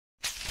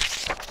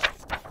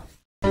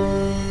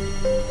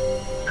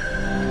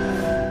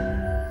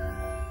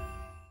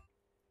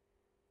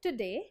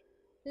Today,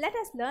 let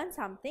us learn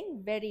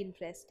something very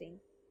interesting.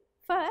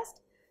 First,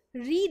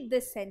 read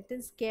this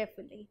sentence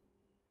carefully.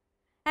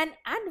 An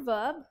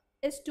adverb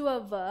is to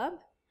a verb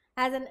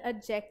as an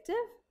adjective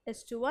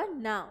is to a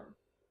noun.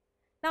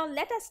 Now,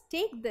 let us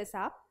take this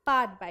up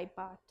part by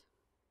part.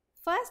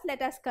 First,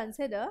 let us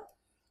consider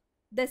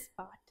this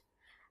part.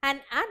 An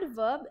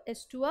adverb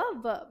is to a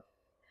verb.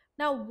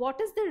 Now,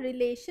 what is the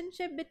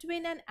relationship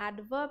between an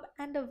adverb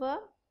and a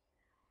verb?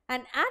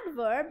 An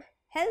adverb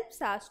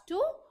helps us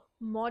to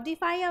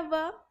modify a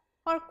verb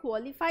or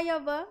qualify a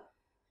verb.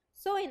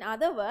 So, in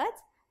other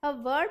words, a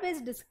verb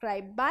is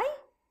described by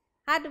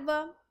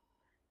adverb.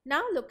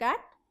 Now, look at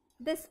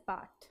this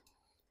part.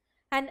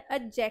 An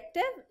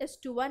adjective is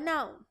to a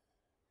noun.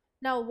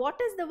 Now, what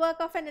is the work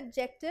of an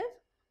adjective?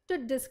 To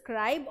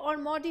describe or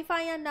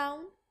modify a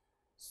noun.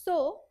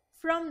 So,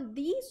 from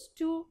these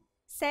two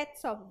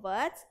sets of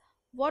words,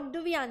 what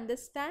do we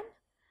understand?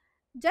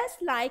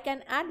 Just like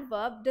an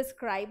adverb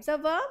describes a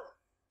verb,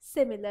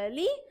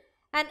 similarly,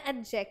 an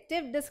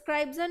adjective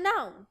describes a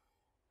noun.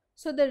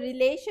 So, the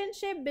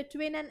relationship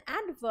between an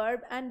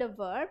adverb and a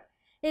verb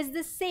is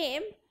the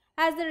same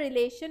as the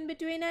relation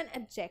between an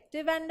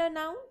adjective and a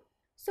noun.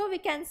 So, we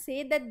can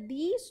say that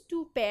these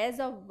two pairs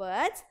of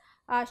words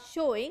are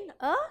showing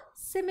a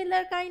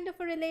similar kind of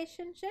a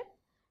relationship.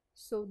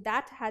 So,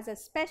 that has a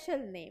special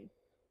name.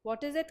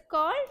 What is it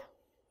called?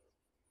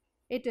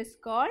 It is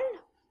called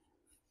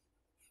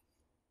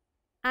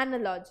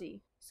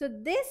analogy. So,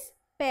 this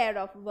pair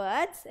of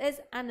words is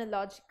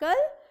analogical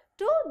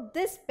to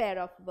this pair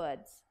of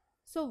words.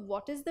 So,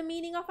 what is the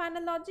meaning of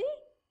analogy?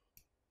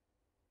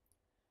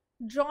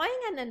 Drawing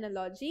an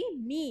analogy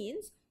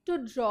means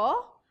to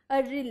draw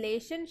a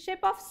relationship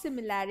of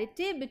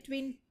similarity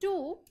between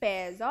two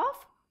pairs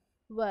of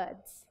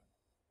words.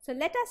 So,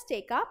 let us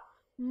take up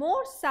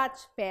more such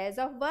pairs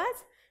of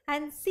words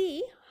and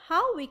see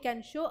how we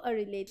can show a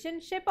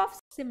relationship of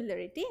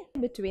similarity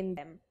between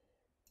them.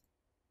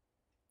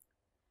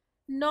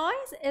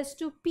 Noise is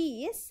to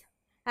peace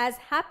as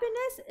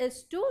happiness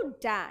is to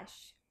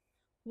dash.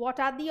 What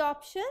are the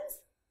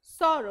options?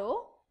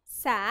 Sorrow,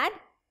 sad,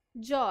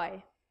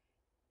 joy.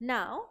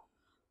 Now,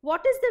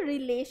 what is the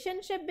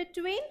relationship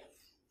between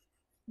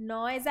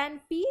noise and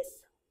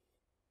peace?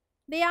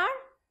 They are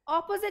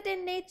opposite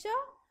in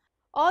nature.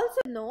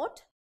 Also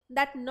note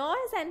that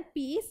noise and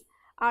peace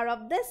are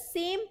of the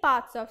same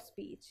parts of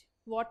speech.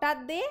 What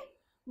are they?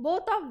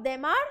 Both of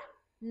them are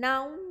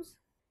nouns.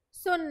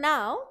 So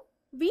now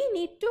we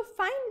need to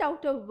find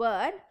out a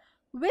word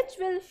which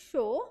will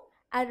show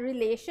a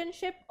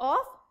relationship of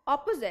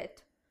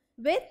opposite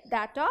with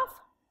that of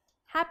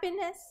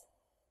happiness.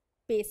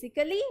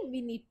 Basically,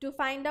 we need to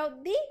find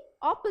out the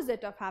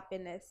opposite of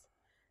happiness.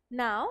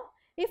 Now,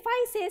 if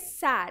I say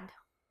sad,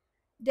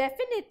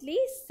 definitely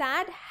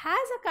sad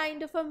has a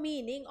kind of a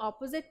meaning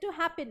opposite to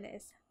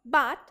happiness.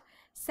 But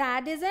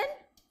sad is an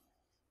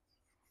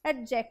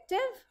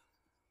adjective,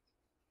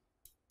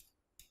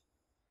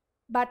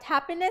 but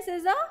happiness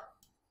is a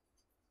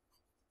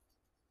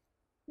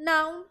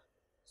noun.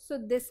 So,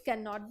 this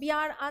cannot be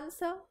our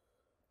answer.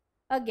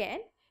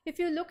 Again, if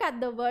you look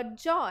at the word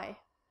joy,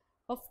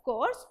 of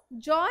course,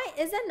 joy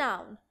is a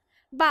noun,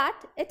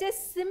 but it is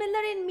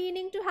similar in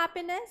meaning to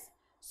happiness.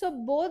 So,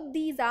 both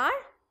these are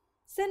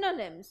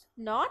synonyms,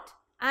 not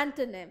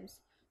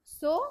antonyms.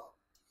 So,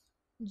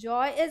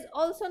 joy is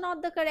also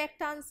not the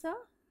correct answer.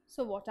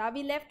 So, what are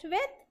we left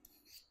with?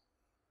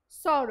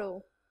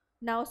 Sorrow.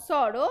 Now,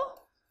 sorrow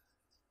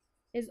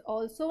is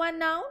also a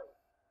noun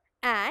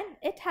and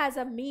it has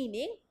a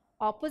meaning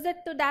opposite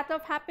to that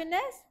of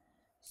happiness.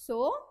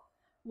 So,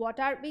 what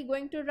are we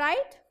going to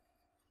write?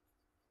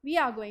 We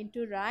are going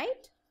to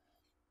write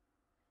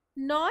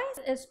noise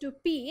is to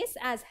peace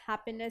as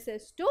happiness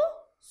is to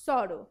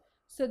sorrow.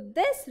 So,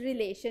 this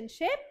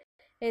relationship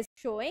is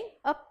showing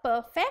a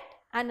perfect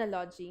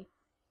analogy.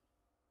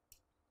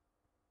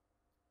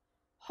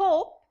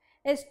 Hope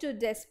is to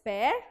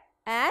despair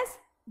as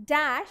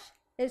dash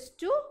is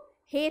to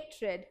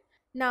hatred.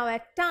 Now,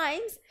 at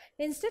times,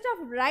 instead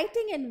of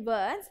writing in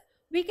words,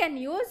 we can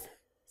use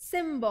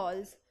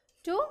symbols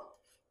to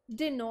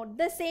denote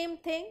the same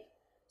thing.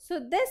 So,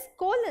 this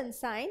colon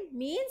sign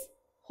means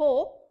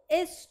hope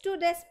is to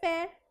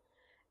despair,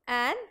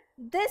 and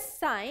this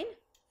sign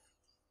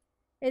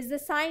is the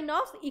sign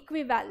of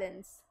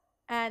equivalence.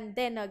 And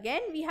then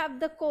again we have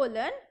the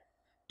colon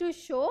to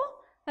show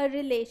a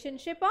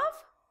relationship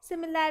of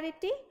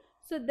similarity.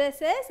 So,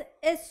 this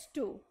is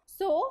to.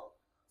 So,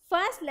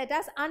 first let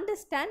us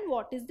understand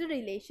what is the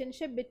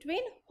relationship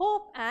between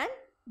hope and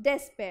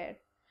despair.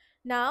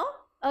 Now,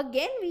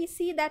 again we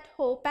see that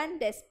hope and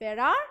despair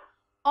are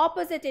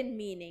opposite in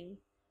meaning,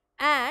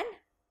 and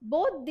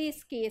both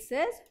these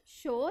cases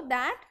show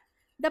that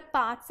the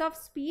parts of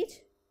speech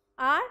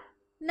are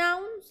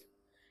nouns.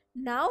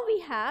 Now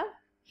we have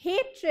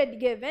hatred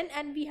given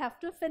and we have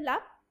to fill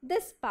up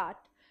this part.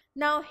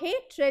 Now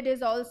hatred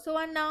is also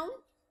a noun.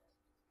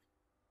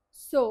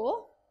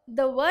 So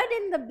the word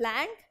in the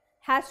blank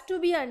has to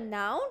be a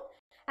noun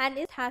and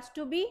it has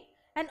to be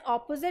an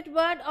opposite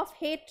word of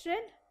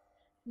hatred.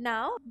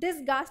 Now,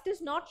 disgust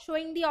is not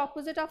showing the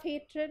opposite of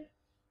hatred.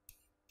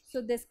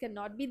 So, this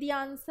cannot be the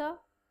answer.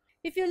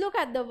 If you look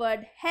at the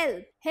word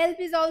help, help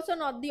is also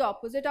not the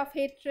opposite of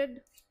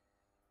hatred.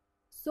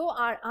 So,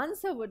 our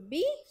answer would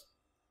be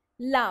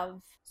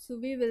love. So,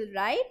 we will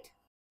write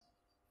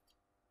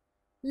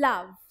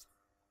love.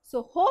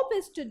 So, hope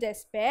is to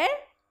despair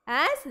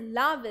as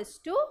love is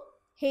to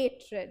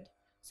hatred.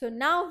 So,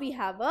 now we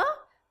have a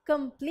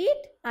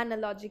complete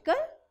analogical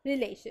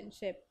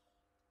relationship.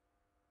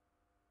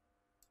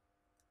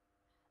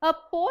 A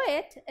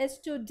poet is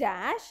to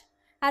dash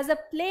as a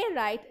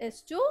playwright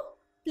is to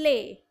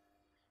play.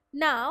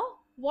 Now,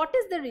 what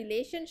is the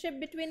relationship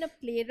between a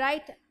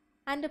playwright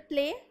and a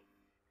play?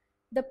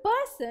 The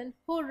person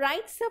who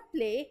writes a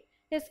play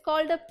is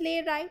called a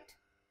playwright.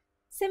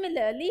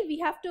 Similarly, we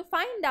have to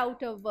find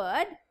out a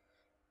word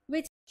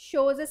which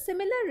shows a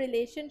similar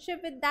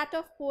relationship with that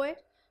of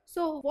poet.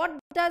 So, what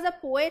does a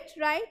poet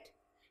write?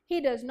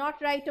 He does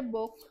not write a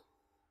book.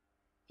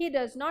 He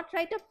does not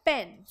write a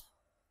pen.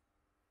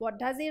 What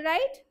does he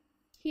write?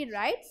 He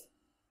writes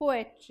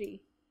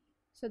poetry.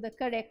 So, the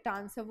correct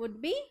answer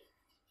would be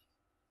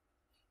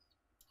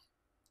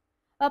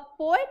a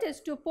poet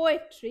is to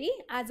poetry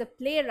as a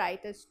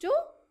playwright is to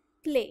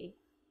play.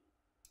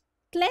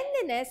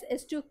 Cleanliness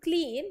is to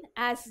clean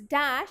as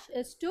dash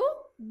is to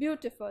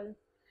beautiful.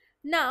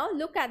 Now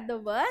look at the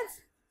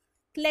words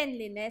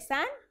cleanliness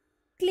and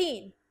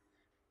clean.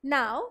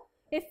 Now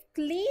if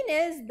clean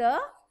is the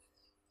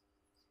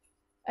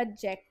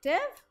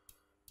adjective,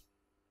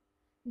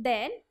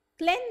 then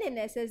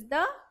cleanliness is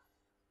the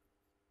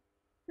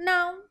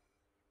noun.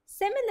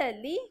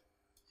 Similarly,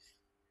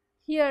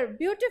 here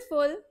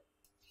beautiful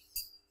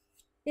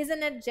is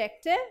an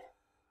adjective.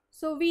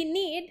 So we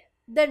need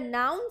the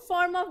noun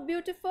form of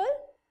beautiful.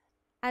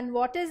 And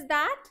what is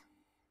that?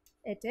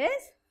 It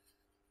is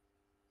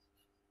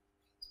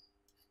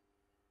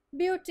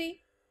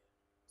beauty.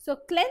 So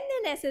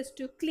cleanliness is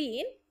to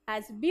clean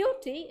as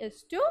beauty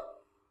is to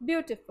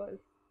beautiful.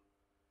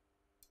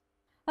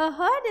 A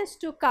herd is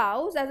to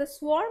cows as a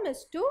swarm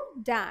is to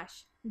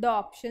dash. The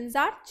options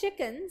are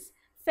chickens,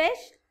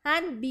 fish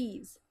and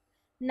bees.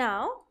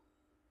 Now,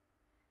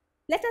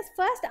 let us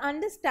first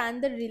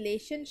understand the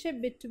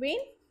relationship between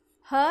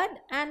herd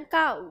and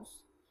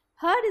cows.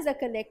 Herd is a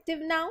collective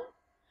noun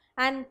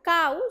and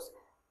cows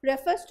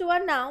refers to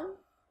a noun.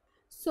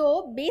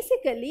 So,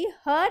 basically,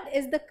 herd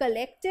is the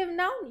collective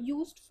noun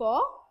used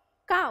for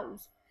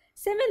cows.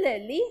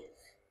 Similarly,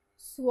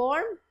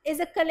 swarm is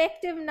a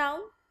collective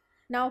noun.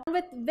 Now,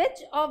 with which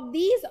of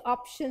these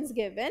options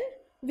given,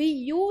 we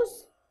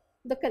use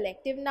the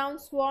collective noun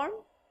swarm?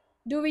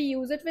 Do we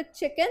use it with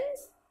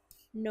chickens?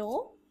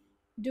 No.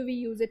 Do we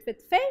use it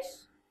with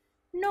fish?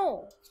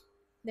 No.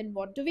 Then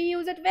what do we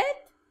use it with?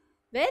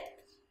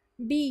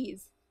 With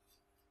bees.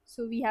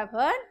 So we have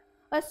heard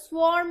a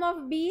swarm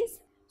of bees.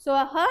 So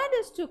a herd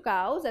is to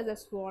cows as a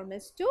swarm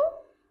is to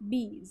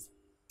bees.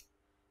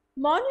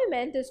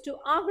 Monument is to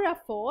Agra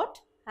Fort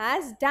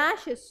as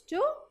dash is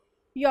to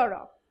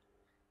Europe.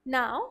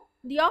 Now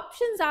the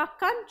options are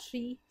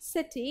country,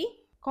 city,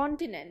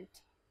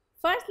 continent.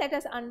 First let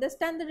us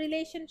understand the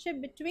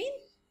relationship between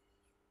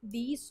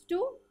these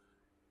two.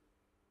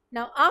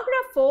 Now,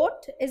 Agra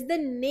Fort is the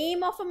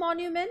name of a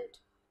monument.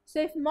 So,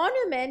 if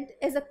monument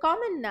is a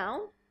common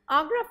noun,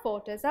 Agra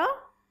Fort is a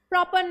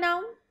proper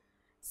noun.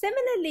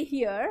 Similarly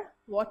here,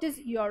 what is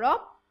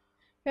Europe?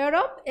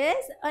 Europe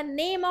is a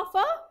name of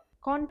a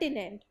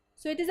continent.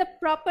 So, it is a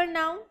proper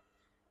noun.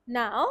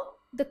 Now,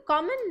 the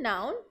common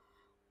noun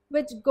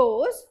which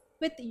goes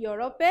with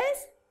Europe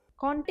is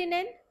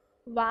continent.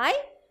 Why?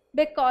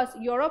 Because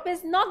Europe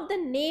is not the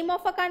name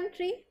of a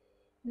country,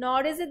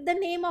 nor is it the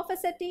name of a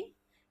city.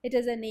 It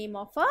is a name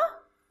of a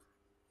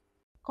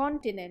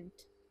continent.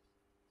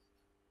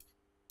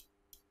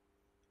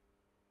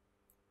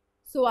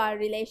 So our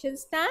relation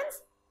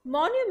stands.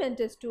 Monument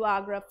is to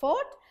Agra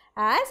Fort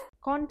as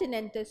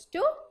continent is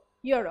to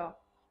Europe.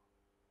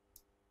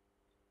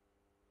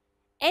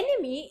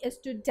 Enemy is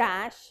to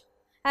dash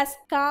as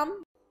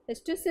calm is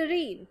to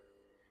serene.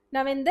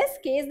 Now in this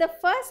case, the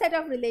first set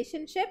of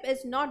relationship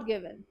is not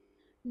given.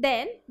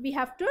 Then we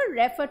have to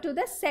refer to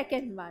the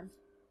second one.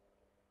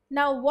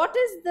 Now, what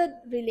is the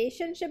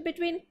relationship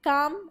between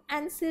calm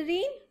and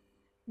serene?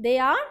 They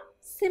are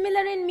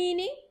similar in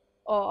meaning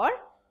or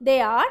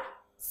they are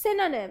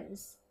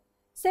synonyms.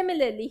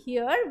 Similarly,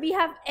 here we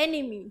have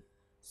enemy.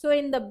 So,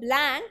 in the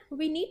blank,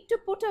 we need to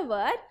put a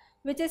word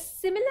which is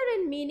similar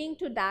in meaning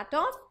to that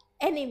of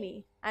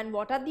enemy. And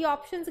what are the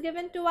options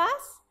given to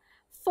us?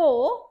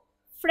 Foe,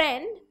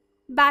 friend,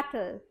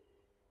 battle.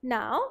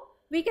 Now,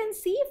 we can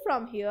see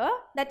from here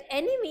that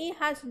enemy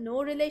has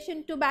no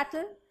relation to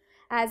battle,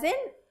 as in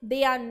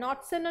they are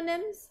not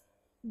synonyms.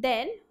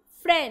 Then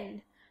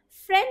friend.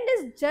 Friend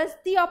is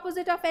just the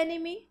opposite of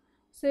enemy.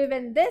 So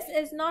even this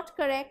is not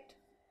correct.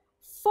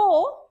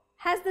 Foe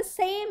has the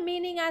same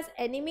meaning as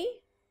enemy.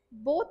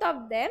 Both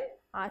of them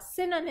are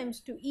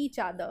synonyms to each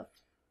other.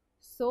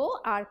 So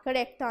our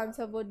correct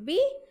answer would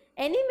be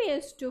enemy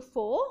is to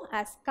foe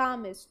as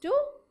calm is to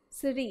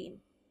serene.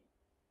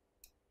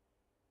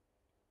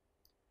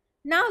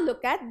 Now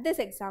look at this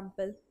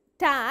example.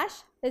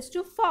 Dash is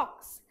to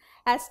fox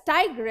as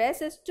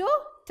tigress is to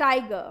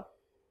tiger.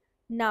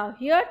 Now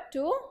here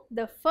too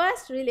the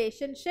first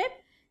relationship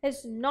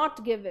is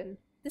not given.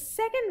 The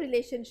second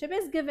relationship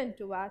is given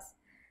to us.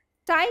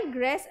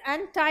 Tigress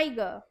and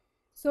tiger.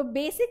 So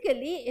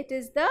basically it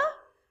is the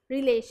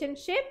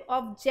relationship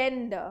of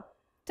gender.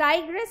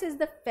 Tigress is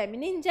the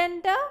feminine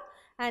gender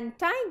and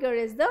tiger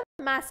is the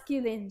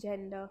masculine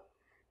gender.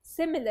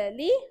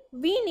 Similarly,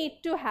 we need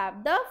to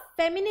have the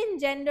feminine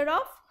gender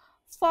of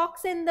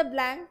fox in the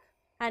blank.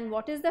 And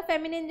what is the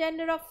feminine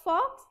gender of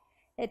fox?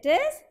 It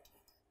is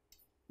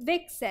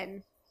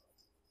vixen.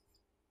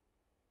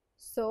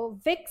 So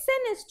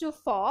vixen is to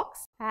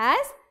fox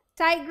as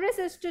tigress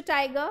is to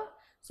tiger.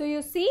 So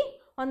you see,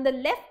 on the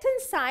left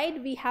hand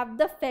side we have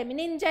the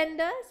feminine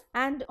genders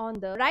and on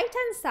the right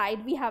hand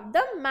side we have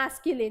the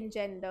masculine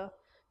gender.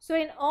 So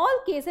in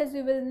all cases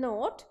you will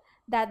note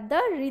that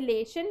the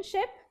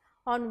relationship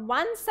on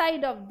one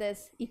side of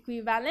this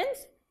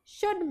equivalence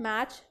should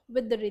match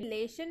with the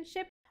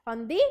relationship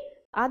on the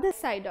other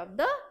side of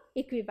the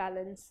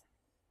equivalence.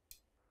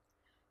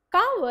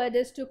 Coward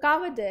is to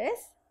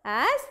cowardice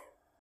as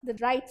the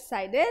right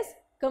side is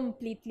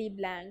completely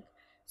blank.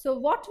 So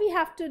what we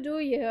have to do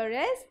here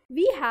is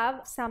we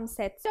have some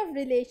sets of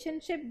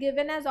relationship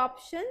given as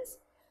options.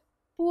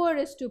 Poor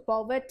is to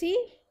poverty,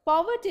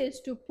 poverty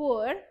is to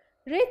poor,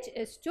 rich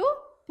is to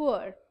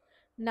poor.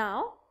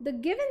 Now the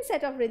given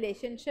set of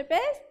relationship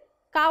is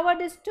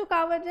cowardice to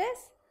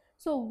cowardice.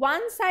 So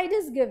one side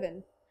is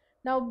given.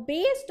 Now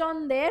based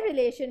on their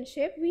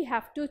relationship we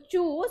have to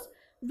choose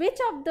which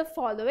of the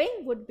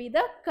following would be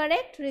the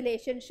correct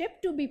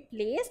relationship to be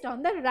placed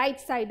on the right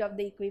side of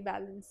the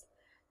equivalence.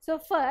 So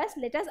first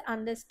let us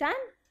understand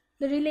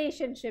the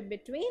relationship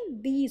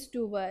between these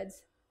two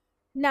words.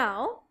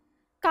 Now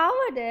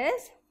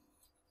cowardice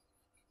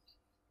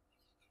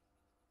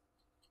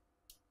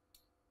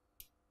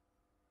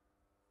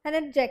an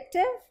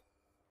adjective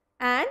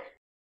and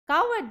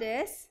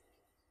cowardice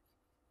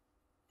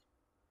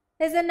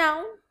is a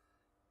noun.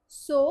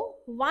 So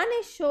one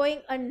is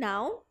showing a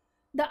noun,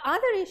 the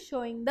other is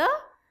showing the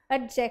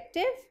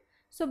adjective.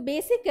 So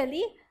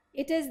basically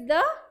it is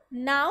the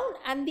noun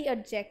and the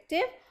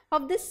adjective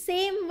of the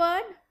same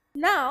word.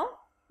 Now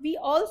we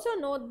also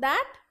know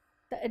that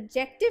the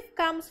adjective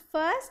comes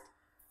first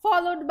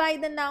followed by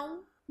the noun.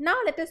 Now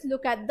let us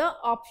look at the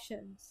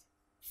options.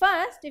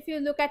 First, if you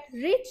look at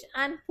rich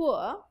and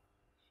poor,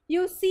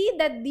 you see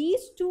that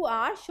these two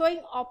are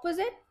showing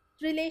opposite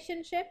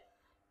relationship.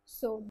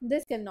 So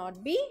this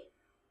cannot be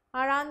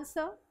our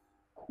answer.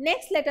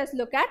 Next, let us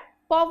look at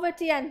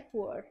poverty and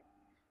poor.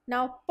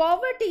 Now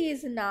poverty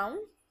is noun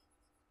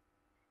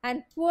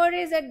and poor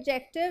is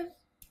adjective.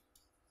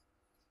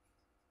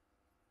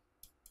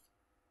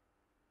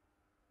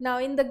 Now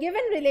in the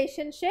given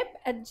relationship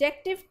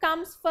adjective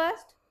comes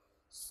first,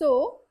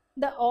 so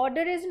the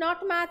order is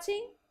not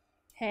matching,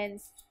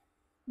 hence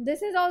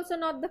this is also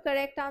not the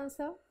correct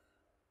answer.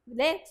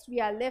 Next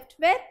we are left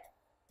with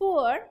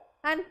poor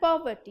and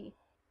poverty.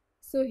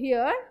 So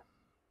here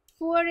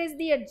poor is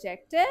the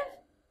adjective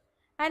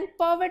and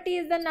poverty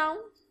is the noun.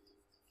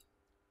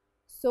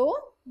 So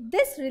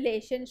this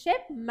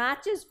relationship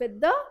matches with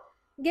the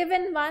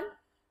given one.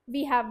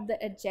 We have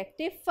the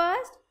adjective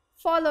first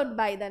followed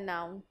by the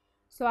noun.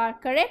 So our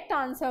correct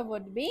answer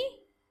would be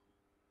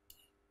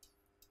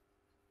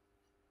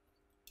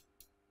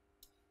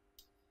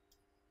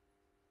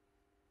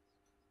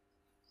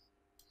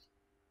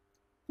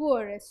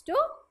poor is to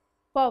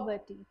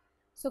poverty.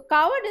 So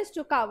cowardice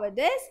to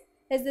cowardice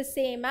is the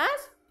same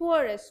as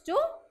poor is to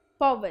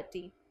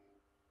poverty.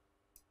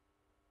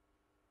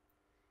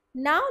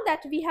 Now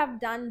that we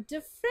have done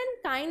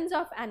different kinds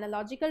of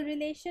analogical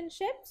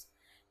relationships,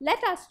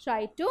 let us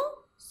try to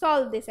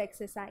solve this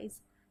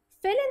exercise.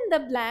 Fill in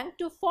the blank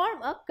to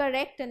form a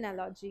correct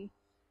analogy.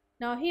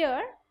 Now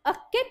here, a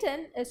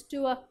kitten is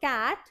to a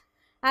cat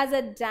as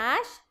a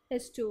dash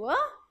is to a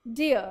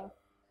deer.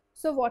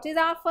 So what is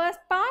our first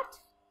part?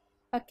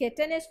 A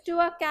kitten is to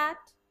a cat.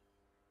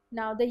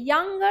 Now the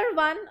younger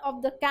one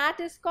of the cat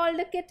is called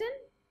a kitten.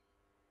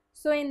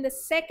 So in the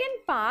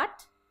second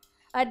part,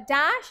 a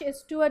dash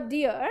is to a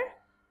deer.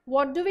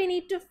 What do we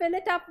need to fill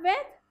it up with?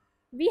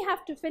 We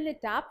have to fill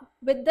it up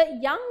with the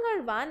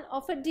younger one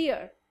of a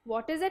deer.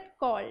 What is it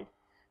called?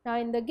 Now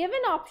in the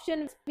given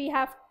options we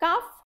have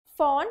calf,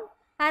 fawn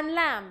and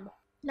lamb.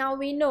 Now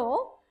we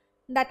know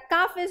that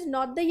calf is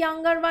not the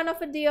younger one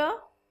of a deer.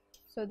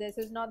 So this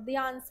is not the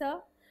answer.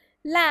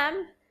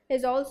 Lamb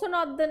is also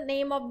not the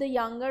name of the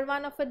younger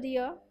one of a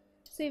deer.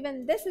 So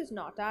even this is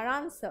not our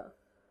answer.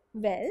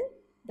 Well,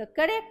 the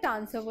correct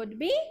answer would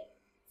be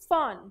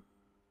fawn.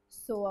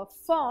 So a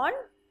fawn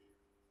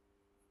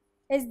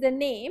is the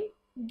name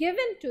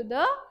given to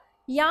the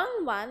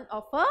young one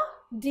of a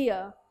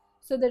deer.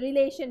 So the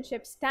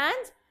relationship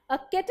stands, a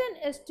kitten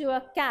is to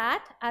a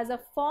cat as a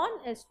fawn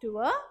is to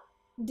a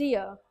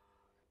deer.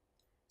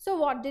 So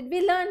what did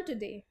we learn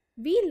today?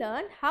 We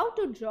learned how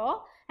to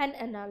draw an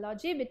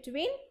analogy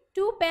between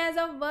two pairs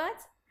of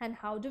words. And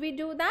how do we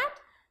do that?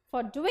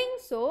 For doing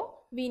so,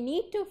 we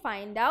need to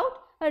find out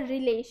a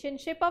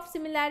relationship of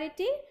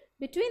similarity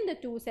between the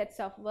two sets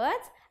of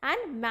words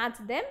and match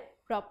them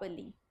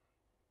properly.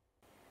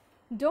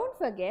 Don't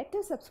forget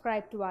to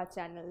subscribe to our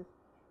channel.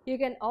 You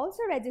can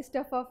also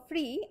register for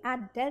free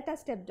at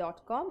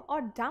deltastep.com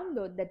or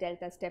download the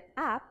DeltaStep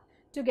app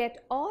to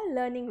get all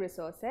learning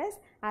resources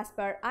as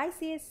per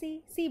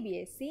ICSE,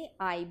 CBSE,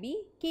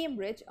 IB,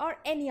 Cambridge or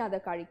any other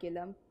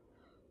curriculum.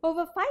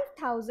 Over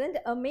 5,000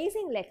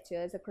 amazing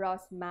lectures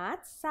across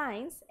maths,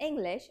 science,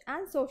 English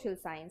and social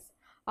science.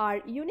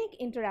 Our unique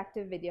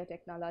interactive video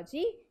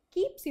technology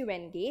keeps you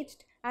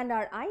engaged and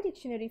our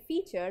iDictionary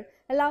feature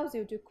allows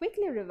you to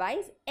quickly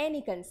revise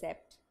any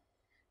concept.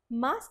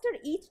 Master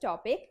each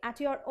topic at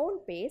your own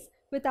pace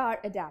with our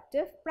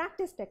adaptive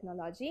practice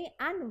technology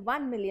and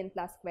 1 million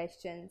plus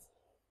questions.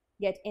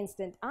 Get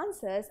instant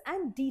answers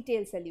and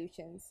detailed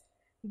solutions.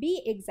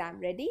 Be exam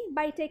ready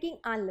by taking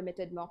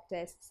unlimited mock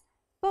tests.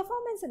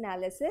 Performance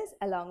analysis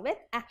along with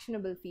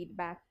actionable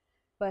feedback.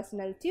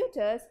 Personal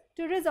tutors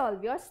to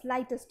resolve your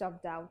slightest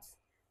of doubts.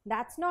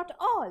 That's not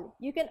all.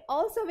 You can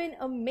also win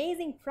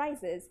amazing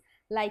prizes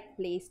like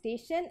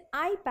PlayStation,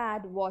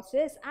 iPad,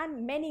 watches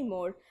and many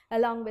more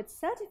along with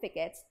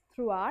certificates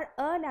through our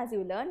Earn As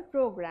You Learn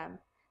program.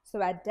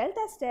 So at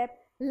DeltaStep,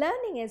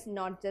 learning is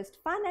not just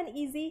fun and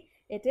easy,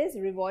 it is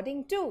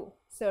rewarding too.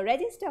 So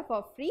register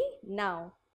for free now.